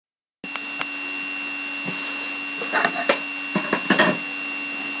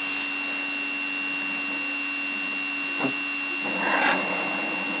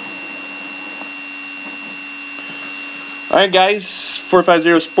Alright guys,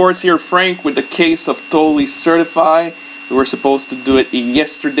 450 Sports here, Frank with the case of Totally Certified. We were supposed to do it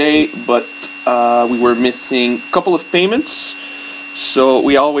yesterday, but we were missing a couple of payments. So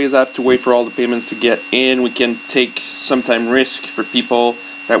we always have to wait for all the payments to get in. We can take sometime risk for people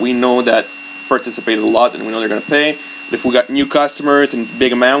that we know that participate a lot and we know they're going to pay. But if we got new customers and it's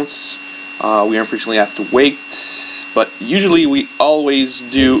big amounts, we unfortunately have to wait. But usually we always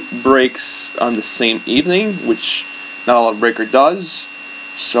do breaks on the same evening, which not a lot of breaker does.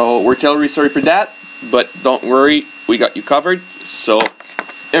 So we're terribly sorry for that, but don't worry, we got you covered. So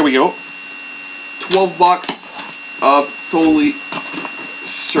there we go. 12 bucks of Totally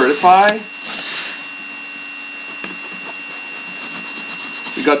Certified.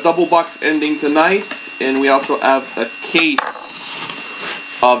 We got double box ending tonight, and we also have a case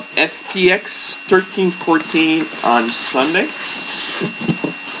of SPX 1314 on Sunday.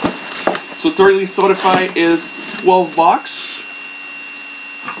 So Totally Certified is 12 bucks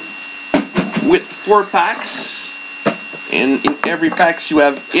with 4 packs, and in every packs you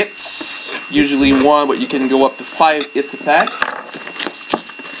have hits, usually 1, but you can go up to 5 hits a pack.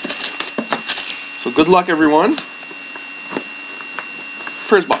 So good luck everyone.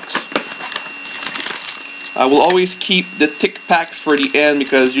 First box. I will always keep the tick packs for the end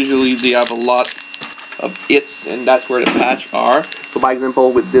because usually they have a lot of hits and that's where the patch are. So by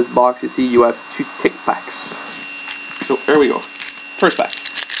example, with this box you see you have 2 tick packs. So there we go. First pack.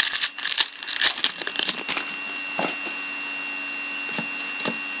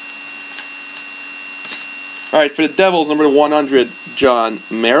 Alright, for the Devils, number 100, John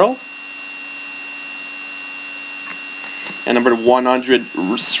Merrill. And number 100,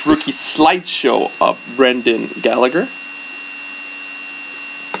 rookie slideshow of Brendan Gallagher.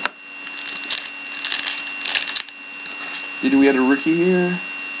 Did we have a rookie here?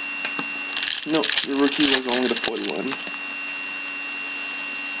 No, the rookie was only the 41.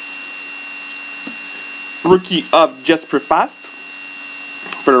 Rookie of Jesper Fast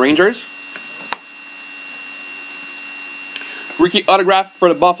for the Rangers. Rookie autograph for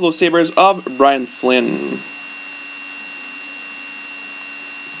the Buffalo Sabres of Brian Flynn.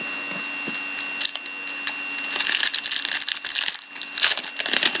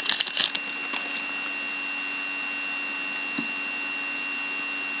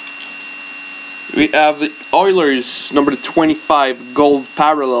 We have the Oilers number 25 gold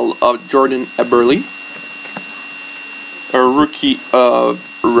parallel of Jordan Eberle. A rookie of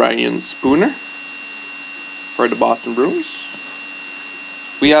Ryan Spooner for the Boston Bruins.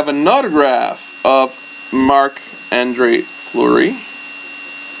 We have an autograph of Marc-Andre Fleury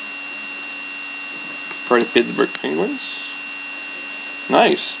for the Pittsburgh Penguins.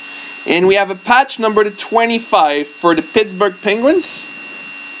 Nice. And we have a patch number 25 for the Pittsburgh Penguins,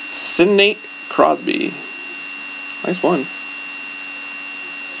 Sidney Crosby. Nice one.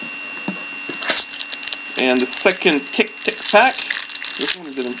 And the second tick pack. This one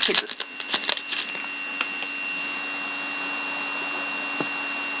is in ticker.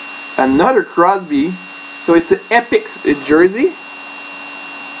 Another Crosby. So it's an Epics jersey.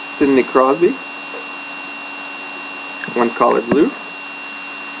 Sidney Crosby. One color blue.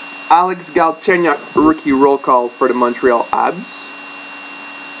 Alex Galchenyuk rookie roll call for the Montreal Habs.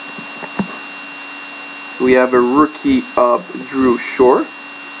 We have a rookie of Drew Shore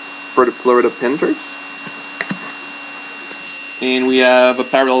for the Florida Panthers. And we have a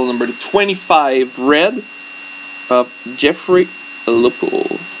parallel number 25 red of Jeffrey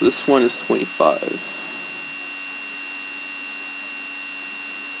Lupul. This one is 25.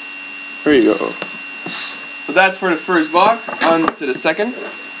 There you go. So that's for the first box. On to the second.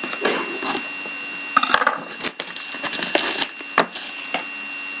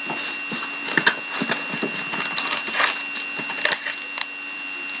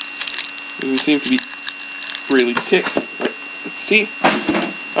 We seem to be really ticked. Let's see.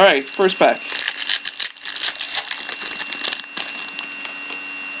 Alright, first pack.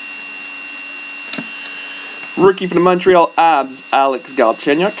 Rookie for the Montreal Habs, Alex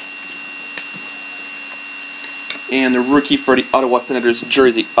Galchenyuk. And the rookie for the Ottawa Senators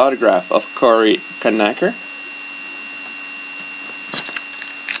jersey autograph of Corey Conacher.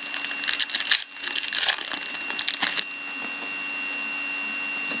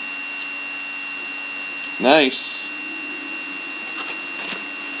 Nice.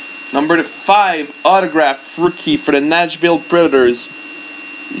 Number 5 autograph rookie for the Nashville Predators,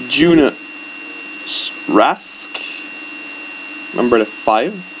 Juna Rask. Number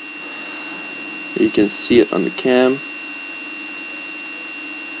 5. You can see it on the cam.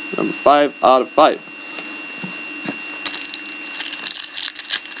 Number 5 out of 5.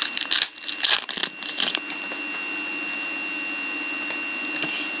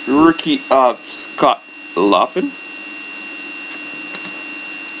 Rookie of Scott Laughton.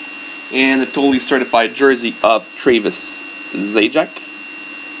 And a totally certified jersey of Travis Zajac.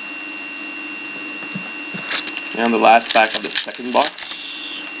 And the last pack of the second box.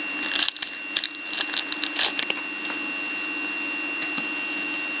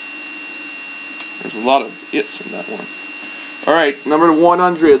 There's a lot of hits in that one. Alright, number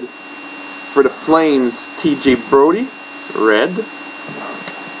 100 for the Flames, TJ Brody, red.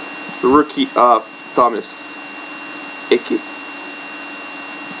 The rookie of Thomas Hickey.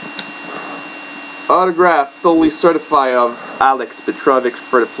 Autograph, totally certified of Alex Petrovic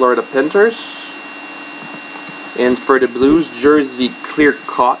for the Florida Panthers. And for the Blues, jersey clear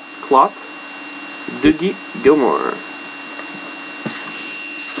cloth, Dougie Gilmour.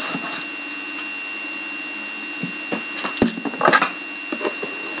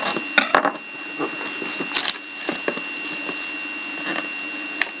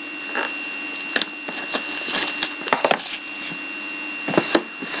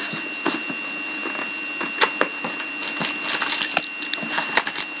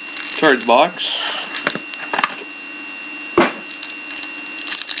 Third box.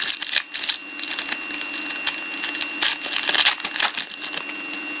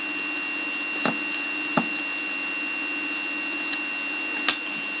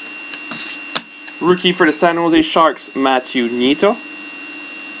 Rookie for the San Jose Sharks, Matthew Nieto.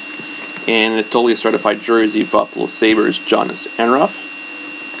 And a totally certified jersey, Buffalo Sabres, Jonas Enroth.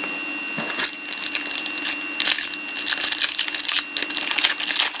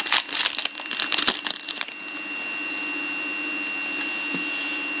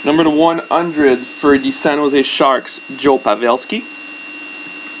 Number 100 for the San Jose Sharks, Joe Pavelski.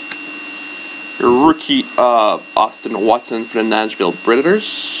 Rookie Austin Watson for the Nashville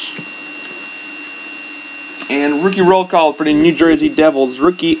Predators. And rookie roll call for the New Jersey Devils,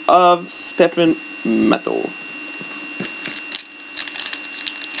 rookie of Stephen Matteau.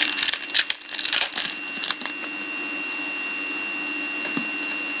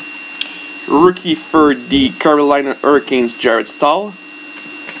 Rookie for the Carolina Hurricanes, Jared Stahl.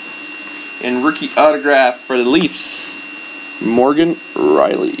 And rookie autograph for the Leafs, Morgan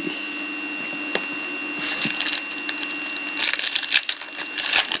Riley.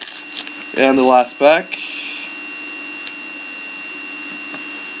 And the last pack.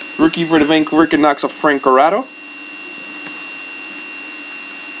 Rookie for the Vancouver Canucks of Frank Corrado.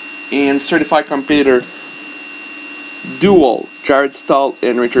 And certified competitor dual, Jared Stahl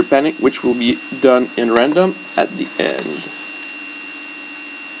and Richard Panik, which will be done in random at the end.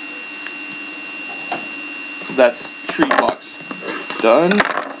 So that's 3 boxes done.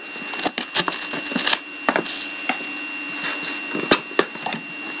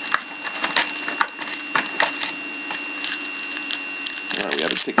 Alright, we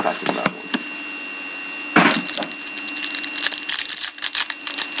have a tick back in that one.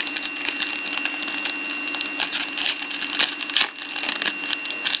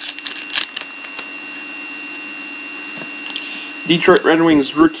 Detroit Red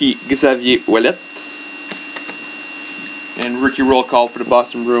Wings rookie Xavier Ouellet. And rookie roll call for the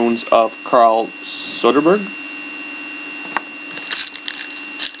Boston Bruins of Carl Soderberg.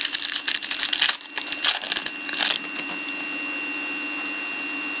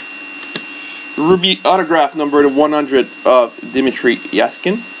 Rookie autograph number 100 of Dmitry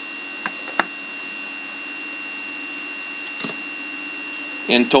Yaskin.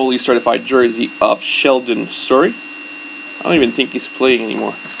 And totally certified jersey of Sheldon Souray. I don't even think he's playing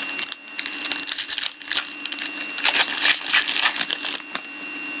anymore.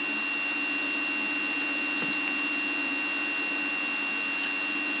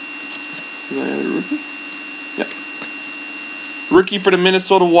 Is that a rookie? Yep. Rookie for the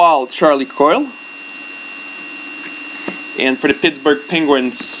Minnesota Wild, Charlie Coyle. And for the Pittsburgh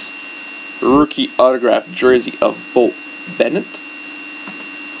Penguins, rookie autograph jersey of Bo Bennett.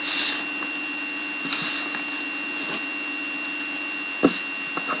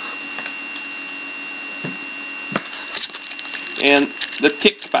 And the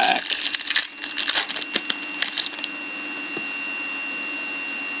tick back.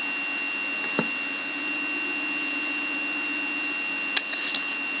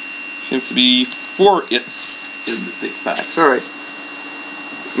 Seems to be 4 hits in the tick back. Alright.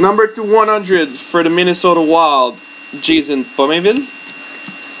 Number 100 for the Minnesota Wild, Jason Pominville.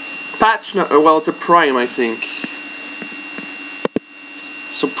 Patch, well, it's a prime, I think.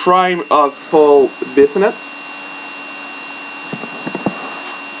 So prime of Paul Bissonnette.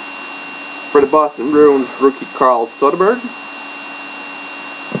 For the Boston Bruins, rookie Carl Soderberg.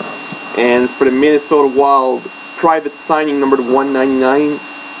 And for the Minnesota Wild, private signing number 199,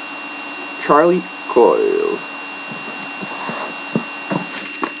 Charlie Coyle.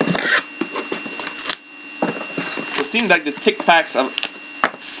 So it seems like the tick packs have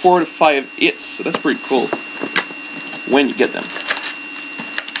 4 to 5 hits, so that's pretty cool when you get them.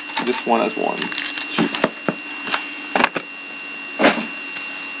 This one has 1, 2.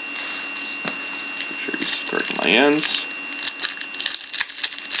 Make sure you skirt my ends.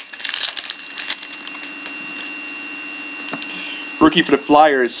 Rookie for the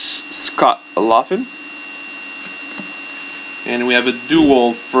Flyers, Scott Laughlin. And we have a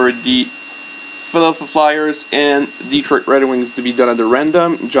duel for the Philadelphia Flyers and Detroit Red Wings to be done at the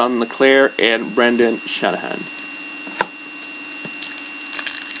random. John LeClair and Brendan Shanahan.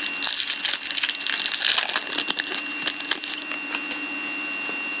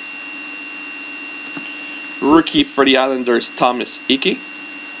 Rookie for the Islanders, Thomas Hickey.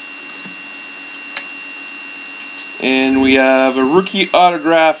 And we have a rookie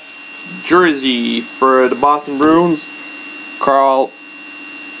autograph jersey for the Boston Bruins, Carl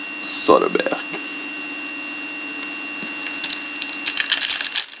Soderberg.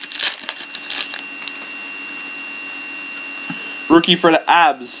 Rookie for the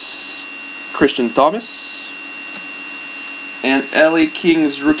Abs, Christian Thomas. And LA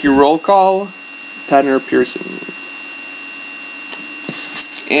Kings rookie roll call, Tanner Pearson.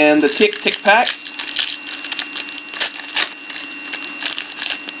 And the tick pack.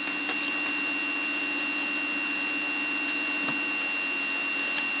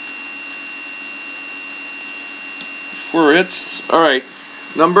 For it, alright.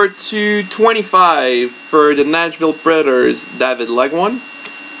 Number 225 for the Nashville Predators, David Legwand.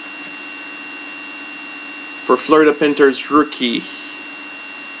 For Florida Panthers rookie,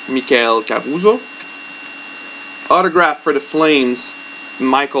 Mikael Caruso. Autograph for the Flames,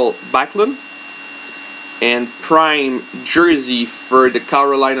 Michael Backlund. And prime jersey for the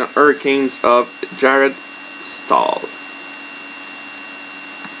Carolina Hurricanes of Jared Stahl.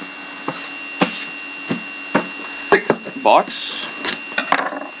 6th box.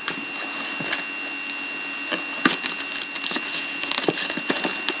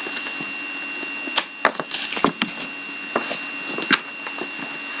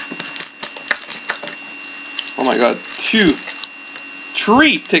 Oh my god,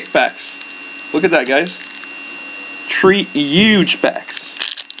 3 tick packs. Look at that, guys. 3 huge packs.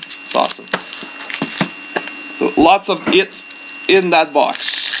 It's awesome. So lots of it in that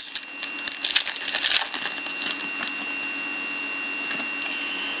box.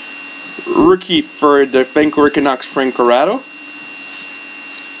 Rookie for the Vancouver Canucks, Frank Corrado.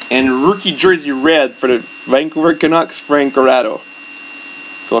 And rookie jersey red for the Vancouver Canucks, Frank Corrado.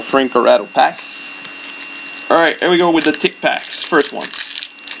 So a Frank Corrado pack. Alright, here we go with the tick packs. First one.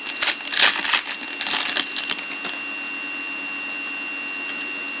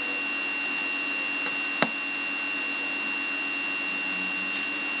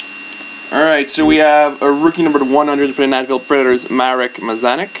 Alright, so we have a rookie number 100 for the Nashville Predators, Marek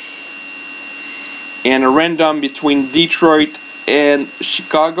Mazanek. And a random between Detroit and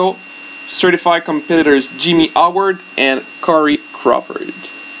Chicago, certified competitors Jimmy Howard and Corey Crawford.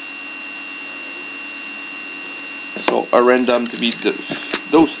 So a random to be those.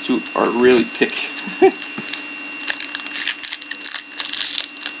 Those two are really thick.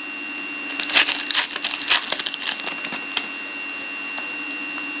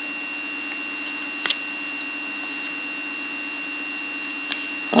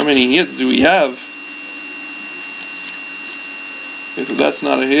 How many hits do we have? Okay, so that's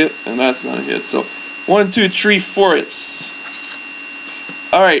not a hit, and that's not a hit. So 1, 2, 3, 4 hits.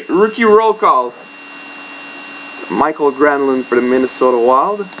 Alright, rookie roll call. Michael Granlund for the Minnesota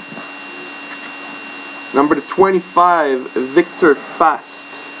Wild. Number 25, Victor Fast,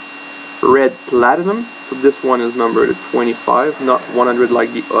 red platinum. So this one is number 25, not 100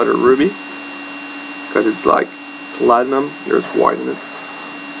 like the other ruby, because it's like platinum. There's white in it.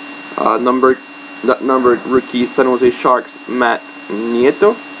 Numbered rookie San Jose Sharks, Matt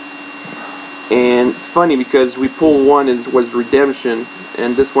Nieto. And it's funny because we pulled one, it was redemption,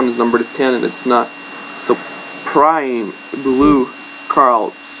 and this one is number 10 and it's not. So prime blue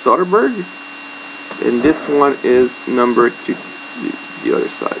Carl Soderberg, and this one is number 2, the other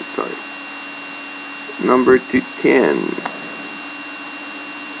side, sorry. Number 210.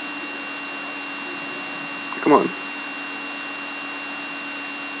 Come on.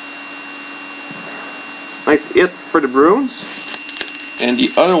 Nice hit for the Bruins. And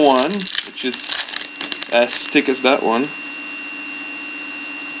the other one, which is as thick as that one,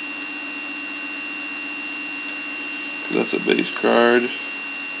 that's a base card.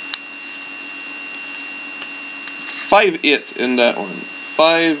 5 hits in that one.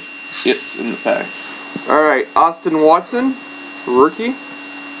 5 It's in the pack. Alright, Austin Watson, rookie.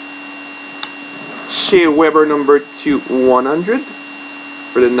 Shea Weber number 2/100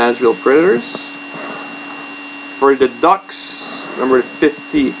 for the Nashville Predators. For the Ducks, number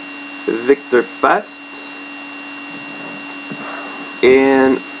 50, Victor Fast.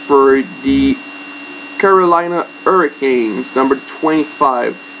 And for the Carolina Hurricanes, number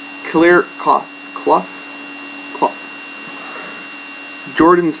 25, Claire Clough.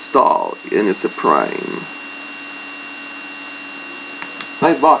 Jordan Staal, and it's a prime.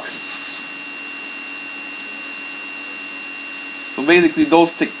 Nice box. So basically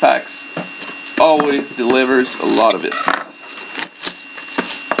those tick packs always delivers a lot of it.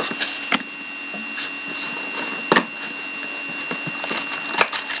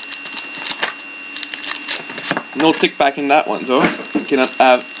 No tick pack in that one though. You cannot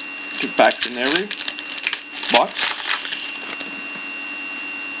have tick packs in every box.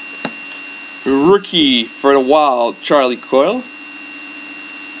 Rookie for the Wild, Charlie Coyle.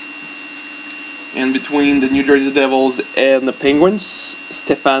 And between the New Jersey Devils and the Penguins,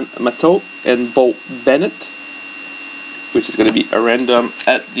 Stefan Matteau and Bo Bennett, which is going to be a random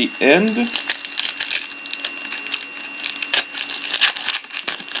at the end.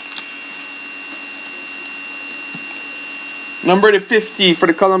 Number 50 for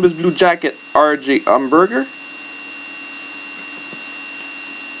the Columbus Blue Jacket, RJ Umberger.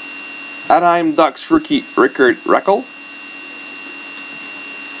 Anaheim Ducks rookie, Rickard Rakell.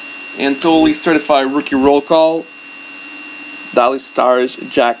 And totally certified rookie roll call, Dallas Stars,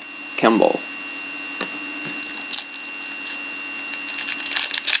 Jack Campbell.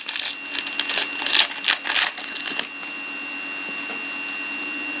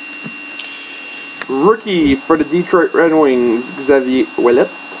 Rookie for the Detroit Red Wings, Xavier Ouellet.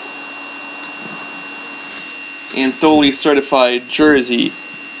 And totally certified jersey,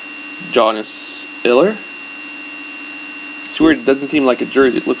 Jonas Iller. It's weird, it doesn't seem like a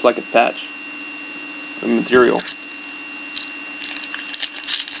jersey, it looks like a patch of material.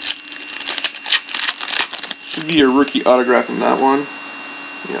 Should be a rookie autograph in that one.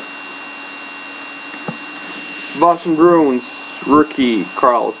 Yeah. Boston Bruins rookie,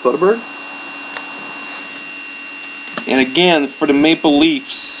 Carl Soderberg. And again, for the Maple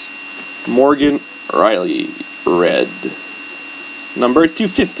Leafs, Morgan Riley, red. Number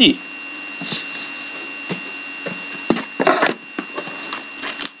 250.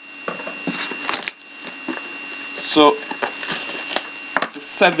 So, the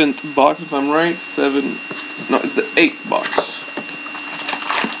 7th box, if I'm right, no, it's the 8th box.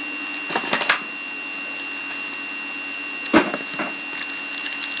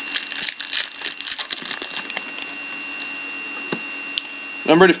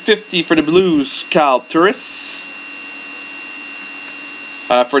 Number 50 for the Blues, Kyle Turris.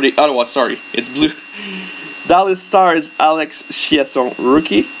 For the Ottawa, sorry, it's blue. Dallas Stars, Alex Chiasson,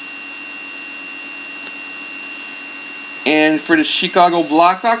 rookie. And for the Chicago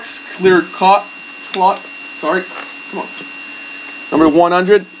Blackhawks, clear clot, sorry, come on. Number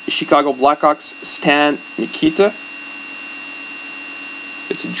 100, Chicago Blackhawks, Stan Mikita.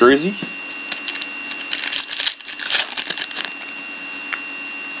 It's a jersey.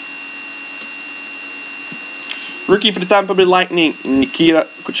 Rookie for the Tampa Bay Lightning, Nikita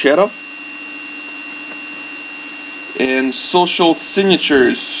Kucherov. And social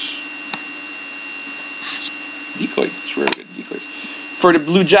signatures. Decoy, it's really good decoys. For the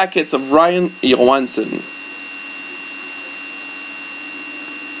Blue Jackets of Ryan Johansson.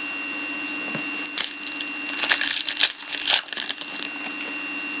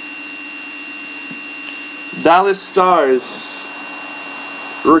 Dallas Stars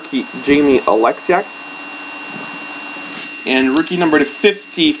rookie Jamie Alexiak. And rookie number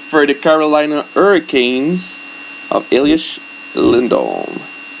 50 for the Carolina Hurricanes of Elias Lindholm.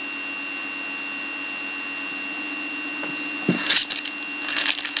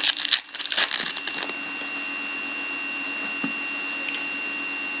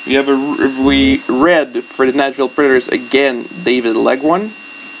 We read for the Nashville Predators again, David Legwand.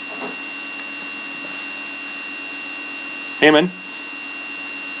 Hey man.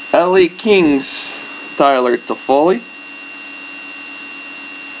 LA Kings, Tyler Toffoli.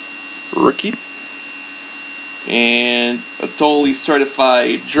 Rookie. And a totally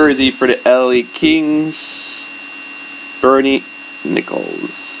certified jersey for the LA Kings, Bernie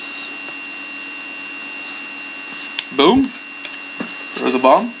Nichols. Boom. There's a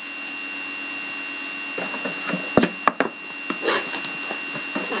bomb.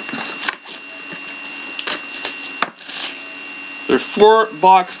 There's 4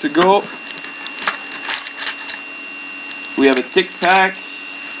 boxes to go. We have a tick pack.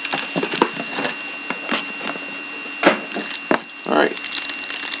 Alright.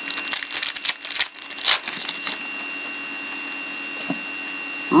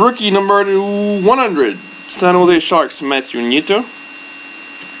 Rookie number 100, San Jose Sharks, Matthew Nieto.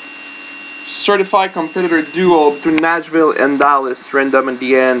 Certified competitor duo between Nashville and Dallas, random in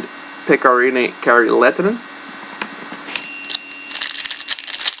the end, Pekarine, Kari Lehtinen.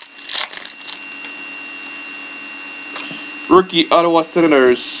 Rookie Ottawa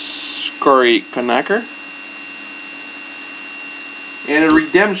Senators, Corey Conacher. And a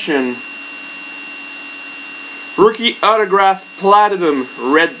redemption, rookie autograph platinum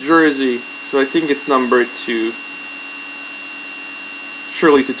red jersey. So I think it's number 2.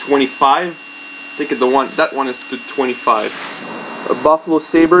 Surely to 25. I think that one is to 25. Buffalo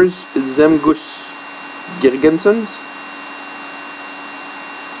Sabres, Zemgus Girgensons.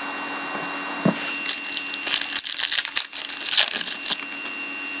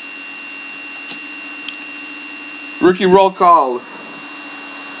 Rookie roll call,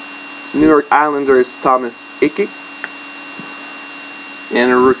 New York Islanders, Thomas Hickey.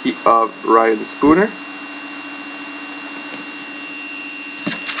 And a rookie of Ryan Spooner.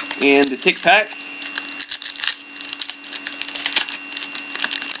 And the Tic Tac.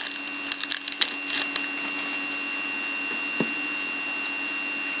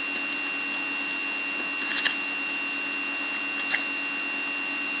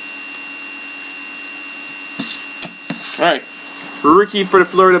 Alright. Rookie for the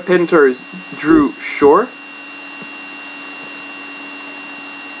Florida Panthers, Drew Shore.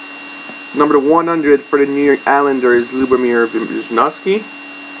 Number 100 for the New York Islanders, Lubomir Wisnowski.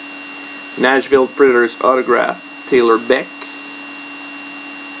 Nashville Predators autograph, Taylor Beck.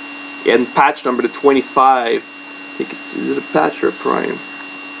 And patch number 25. I think is it a patch or a prime?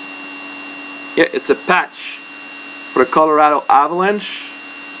 Yeah, it's a patch for the Colorado Avalanche,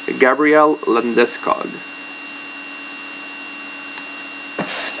 Gabriel Landeskog.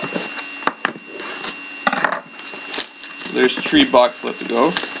 There's 3 boxes left to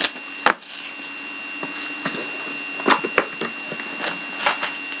go.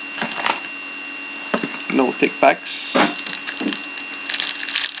 No Tic Tacs.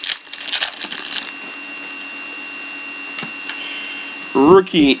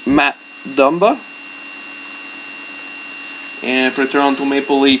 Rookie Matt Dumba. And for the Toronto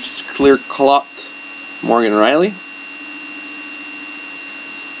Maple Leafs, clear clot, Morgan Riley.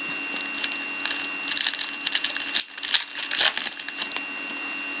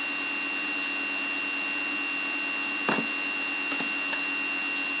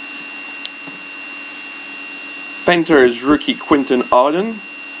 Panthers rookie Quinton Auden.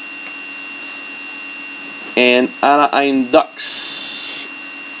 And Anaheim Ducks,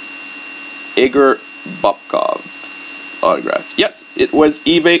 Igor Bobkov autograph. Yes, it was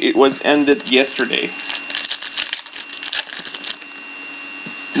eBay. It was ended yesterday.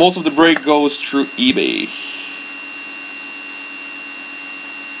 Most of the break goes through eBay.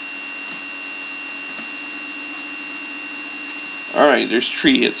 Alright, there's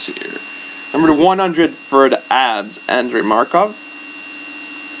 3 hits here. Number 100 for the Abs, Andrei Markov.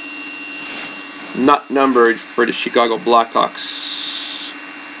 Not numbered for the Chicago Blackhawks,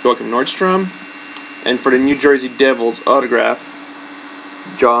 Joakim Nordstrom. And for the New Jersey Devils autograph,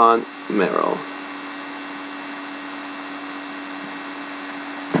 John Merrill.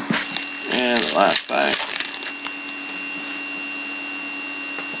 And the last pack.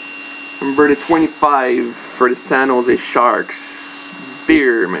 Number 25 for the San Jose Sharks,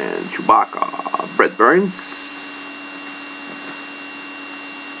 Beerman, Chewbacca, Brett Burns.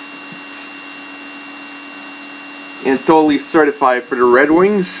 And totally certified for the Red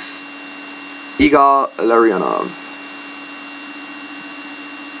Wings, Igor Larionov.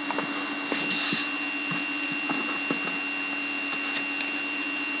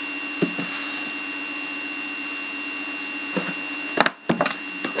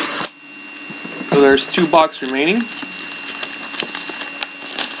 So there's 2 boxes remaining.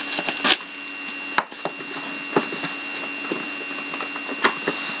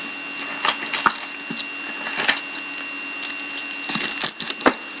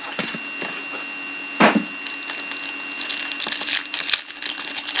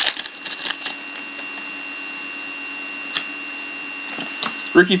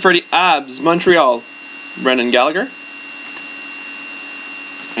 Rookie for the Abs, Montreal, Brendan Gallagher.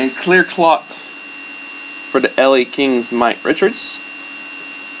 And clear clot for the LA Kings, Mike Richards.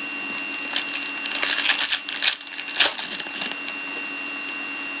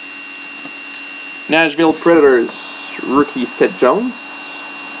 Nashville Predators, rookie Seth Jones.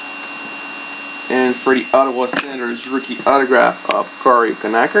 And for the Ottawa Senators, rookie autograph of Corey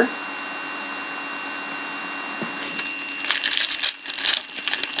Conacher.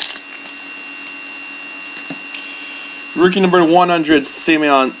 Rookie number 100,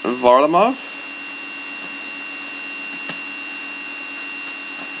 Semyon Varlamov.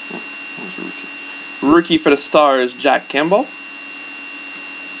 Rookie for the Stars, Jack Campbell.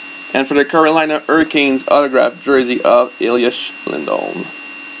 And for the Carolina Hurricanes, autographed jersey of Elias Lindholm.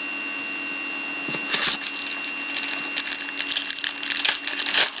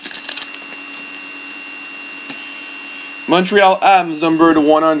 Montreal Habs, number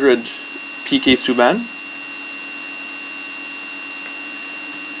 100, PK Subban.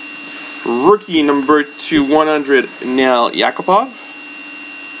 Rookie number 100, Nail Yakupov.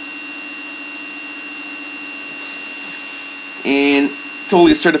 And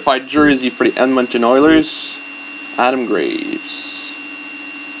totally certified jersey for the Edmonton Oilers, Adam Graves.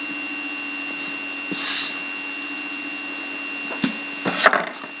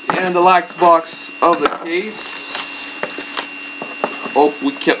 And the last box of the case. Oh,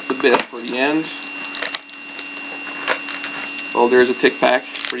 we kept the best for the end. Oh, there's a tick pack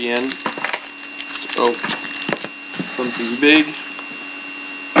for the end. So, something big.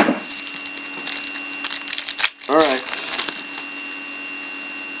 Alright.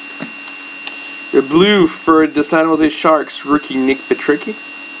 The blue for the San Jose Sharks, rookie Nick Petricki,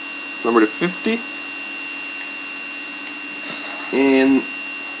 number 50. And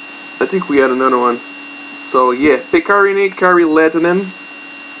I think we had another one. So yeah, Pekka Kari Lehtonen,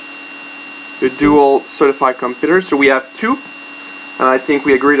 the dual certified computers. So we have 2. And I think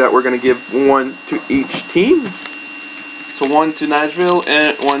we agree that we're going to give 1 to each team. So 1 to Nashville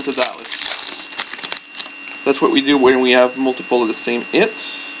and 1 to Dallas. That's what we do when we have multiple of the same it.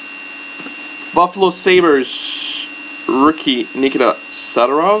 Buffalo Sabres, rookie Nikita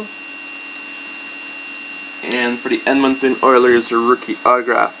Zadorov. And for the Edmonton Oilers, a rookie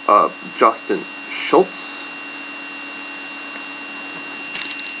autograph of Justin Schultz.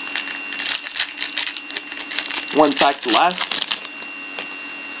 One pack last.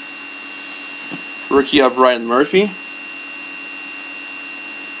 Rookie of Ryan Murphy.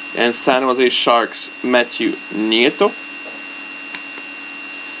 And San Jose Sharks, Matthew Nieto.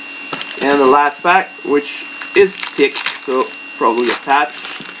 And the last pack, which is thick, so probably a patch.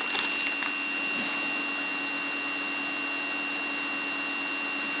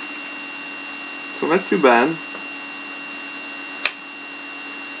 So not too bad.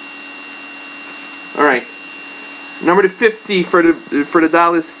 Alright. Number 50 for the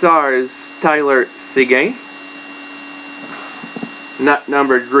Dallas Stars, Tyler Seguin. Not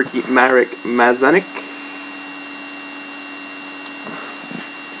numbered rookie Marek Mazanik.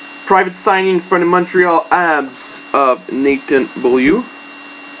 Private signings for the Montreal Habs of Nathan Beaulieu.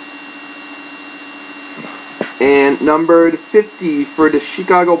 And numbered 50 for the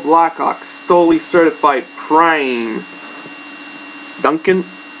Chicago Blackhawks, totally certified prime, Duncan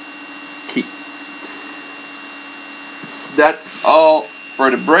Keith. That's all for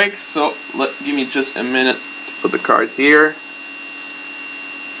the break, so give me just a minute to put the card here.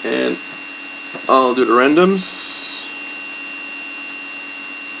 And I'll do the randoms.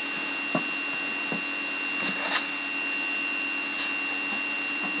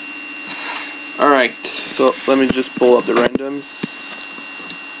 Alright, so let me just pull up the randoms.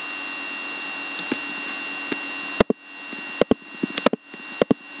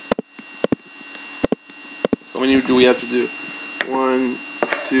 How many do we have to do? 1,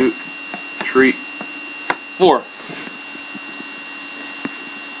 2, 3, 4.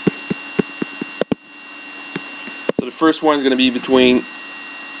 So the first one is going to be between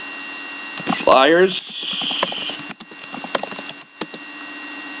Flyers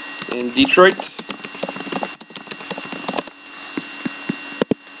and Detroit.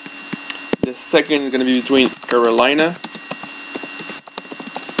 The second is going to be between Carolina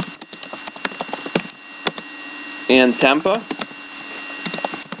and Tampa.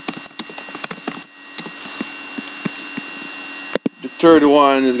 The third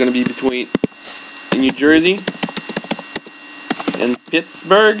one is going to be between New Jersey and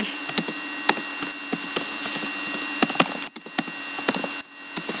Pittsburgh.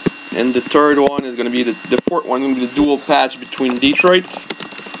 And the third one is going to be the fourth one, going to be the dual patch between Detroit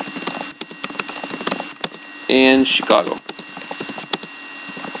and Chicago.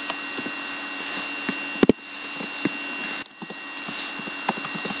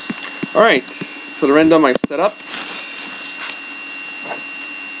 Alright, so the random I set up.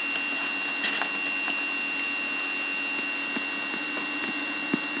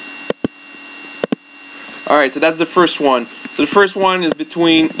 Alright, so that's the first one. So the first one is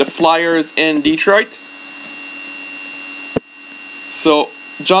between the Flyers and Detroit. So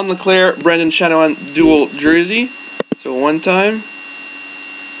John LeClair, Brendan Shanahan dual jersey. So 1 time,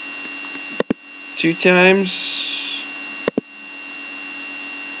 2 times,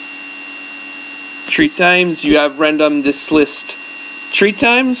 3 times. You have random this list 3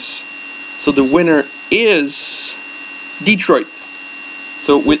 times. So the winner is Detroit.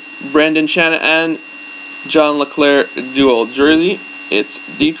 So with Brandon Shanahan, John Leclerc dual jersey, it's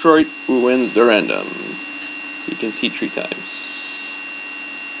Detroit who wins the random. You can see 3 times.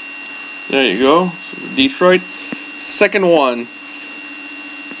 There you go. So Detroit. Second one.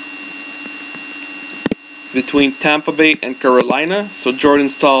 It's between Tampa Bay and Carolina. So Jordan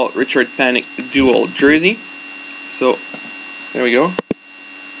Stahl, Richard Panik dual jersey. So there we go.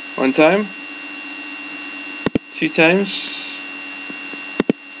 1 time. 2 times.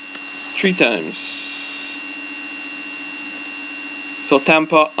 3 times. So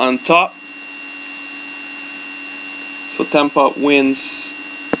Tampa on top. So Tampa wins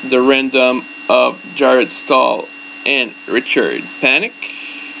the random of Jared Stahl and Richard Panik.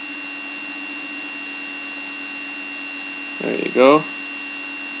 There you go.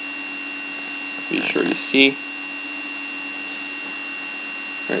 Be sure to see.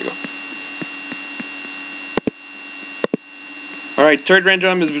 There you go. Alright, third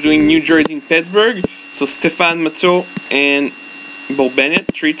random is between New Jersey and Pittsburgh. So Stéphane Matteau and Bo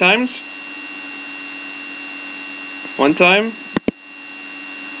Bennett 3 times. 1 time.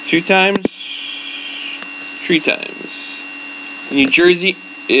 2 times. 3 times. New Jersey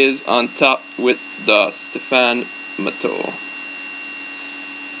is on top with the Stéphane Matteau.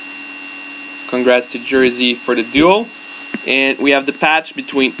 Congrats to Jersey for the duel. And we have the patch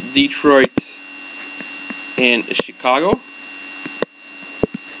between Detroit and Chicago.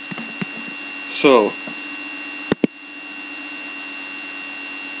 So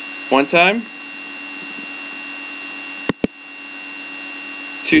 1 time.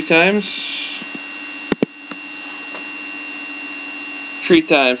 2 times. 3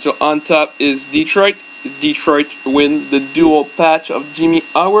 times. So on top is Detroit. Detroit wins the dual patch of Jimmy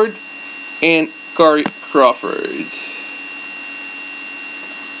Howard and Corey Crawford.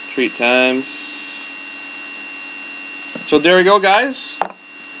 3 times. So there we go, guys.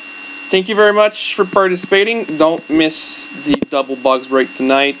 Thank you very much for participating. Don't miss the double box break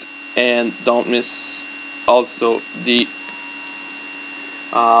tonight, and don't miss also the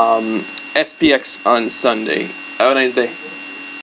SPX on Sunday. Have a nice day.